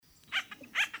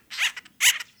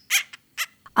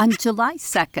On July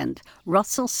 2nd,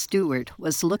 Russell Stewart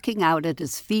was looking out at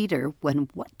his feeder when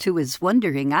what to his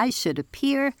wondering eyes should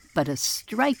appear but a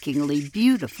strikingly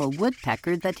beautiful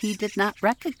woodpecker that he did not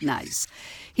recognize.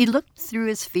 He looked through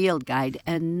his field guide,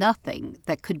 and nothing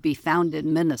that could be found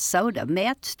in Minnesota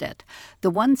matched it. The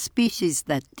one species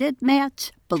that did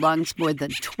match belongs more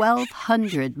than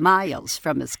 1,200 miles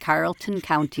from his Carleton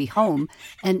County home,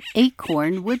 an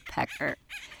acorn woodpecker.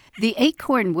 The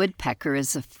acorn woodpecker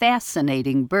is a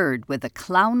fascinating bird with a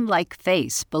clown-like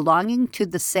face belonging to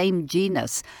the same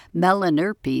genus,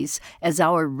 Melanerpes, as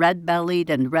our red-bellied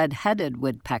and red-headed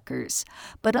woodpeckers.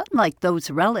 But unlike those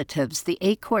relatives, the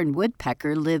acorn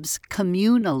woodpecker lives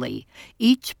communally.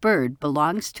 Each bird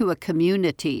belongs to a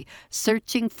community,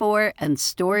 searching for and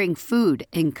storing food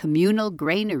in communal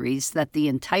granaries that the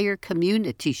entire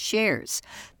community shares.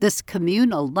 This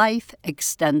communal life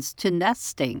extends to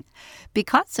nesting.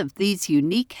 Because of these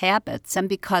unique habits, and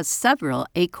because several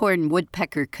acorn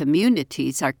woodpecker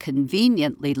communities are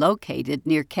conveniently located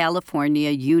near California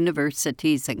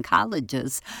universities and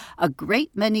colleges, a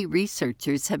great many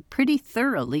researchers have pretty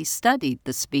thoroughly studied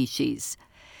the species.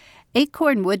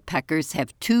 Acorn woodpeckers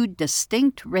have two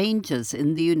distinct ranges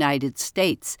in the United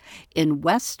States, in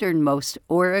westernmost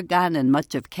Oregon and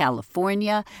much of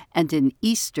California, and in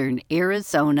eastern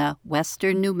Arizona,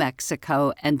 western New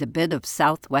Mexico, and a bit of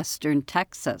southwestern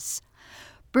Texas.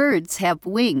 Birds have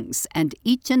wings, and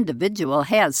each individual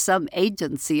has some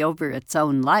agency over its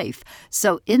own life,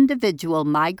 so individual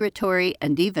migratory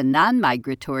and even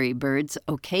non-migratory birds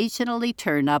occasionally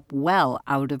turn up well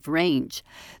out of range.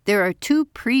 There are two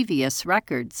previous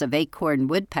records of acorn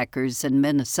woodpeckers in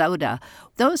Minnesota.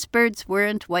 Those birds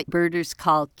weren't what birders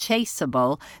call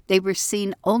chaseable. They were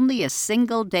seen only a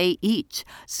single day each,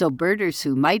 so birders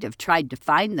who might have tried to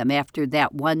find them after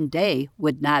that one day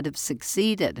would not have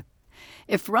succeeded.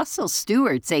 If Russell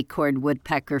Stewart's acorn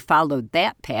woodpecker followed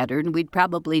that pattern, we'd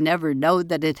probably never know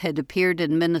that it had appeared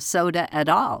in Minnesota at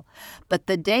all. But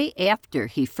the day after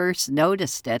he first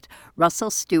noticed it, Russell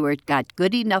Stewart got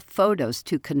good enough photos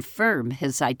to confirm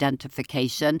his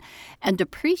identification, and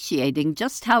appreciating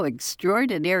just how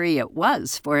extraordinary it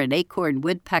was for an acorn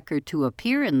woodpecker to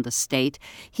appear in the state,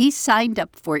 he signed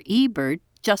up for eBird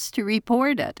just to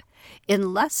report it.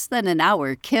 In less than an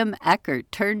hour, Kim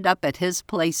Eckert turned up at his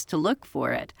place to look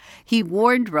for it. He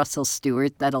warned Russell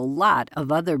Stewart that a lot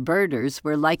of other birders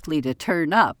were likely to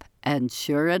turn up, and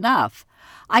sure enough,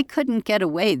 I couldn't get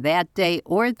away that day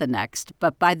or the next,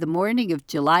 but by the morning of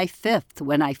July 5th,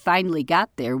 when I finally got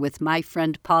there with my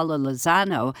friend Paula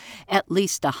Lozano, at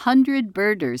least 100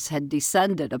 birders had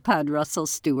descended upon Russell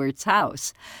Stewart's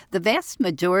house. The vast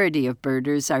majority of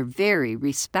birders are very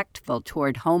respectful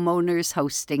toward homeowners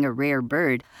hosting a rare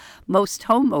bird. Most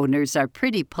homeowners are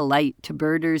pretty polite to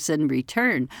birders in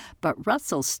return, but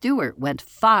Russell Stewart went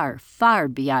far, far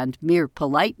beyond mere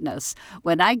politeness.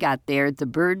 When I got there, the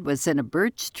bird was in a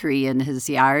birch tree in his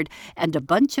yard, and a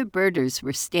bunch of birders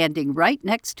were standing right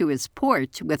next to his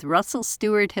porch with Russell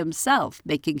Stewart himself,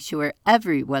 making sure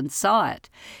everyone saw it.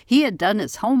 He had done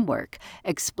his homework,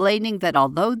 explaining that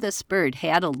although this bird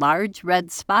had a large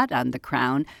red spot on the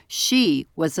crown, she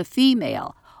was a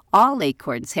female. All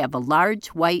acorns have a large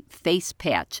white face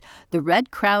patch. The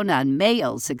red crown on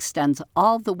males extends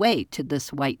all the way to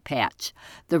this white patch.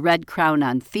 The red crown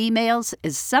on females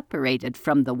is separated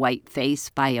from the white face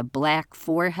by a black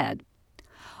forehead.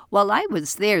 While I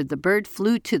was there, the bird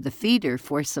flew to the feeder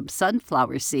for some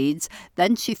sunflower seeds.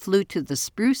 Then she flew to the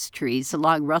spruce trees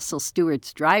along Russell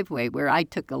Stewart's driveway, where I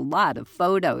took a lot of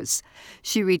photos.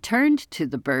 She returned to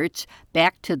the birch,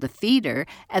 back to the feeder,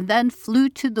 and then flew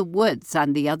to the woods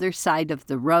on the other side of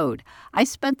the road. I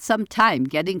spent some time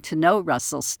getting to know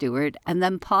Russell Stewart, and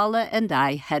then Paula and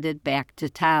I headed back to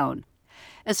town.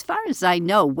 As far as I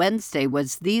know, Wednesday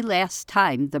was the last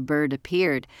time the bird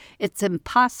appeared. It's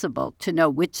impossible to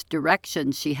know which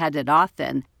direction she headed off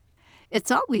in. It's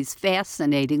always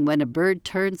fascinating when a bird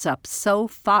turns up so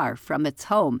far from its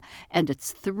home, and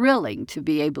it's thrilling to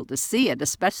be able to see it,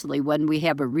 especially when we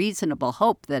have a reasonable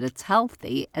hope that it's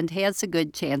healthy and has a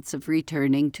good chance of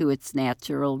returning to its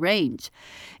natural range.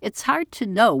 It's hard to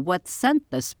know what sent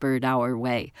this bird our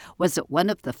way. Was it one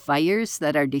of the fires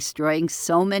that are destroying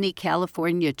so many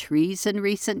California trees in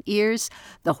recent years?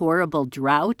 The horrible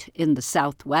drought in the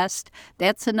Southwest?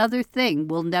 That's another thing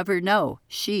we'll never know.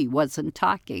 She wasn't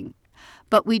talking.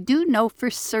 But we do know for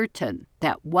certain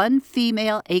that one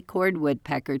female acorn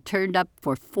woodpecker turned up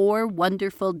for 4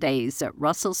 wonderful days at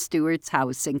Russell Stewart's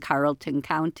house in Carleton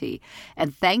County.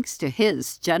 And thanks to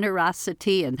his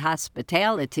generosity and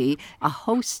hospitality, a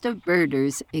host of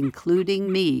birders,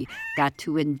 including me, got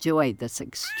to enjoy this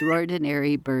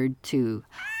extraordinary bird too.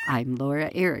 I'm Laura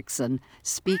Erickson,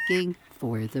 speaking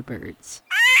for the birds.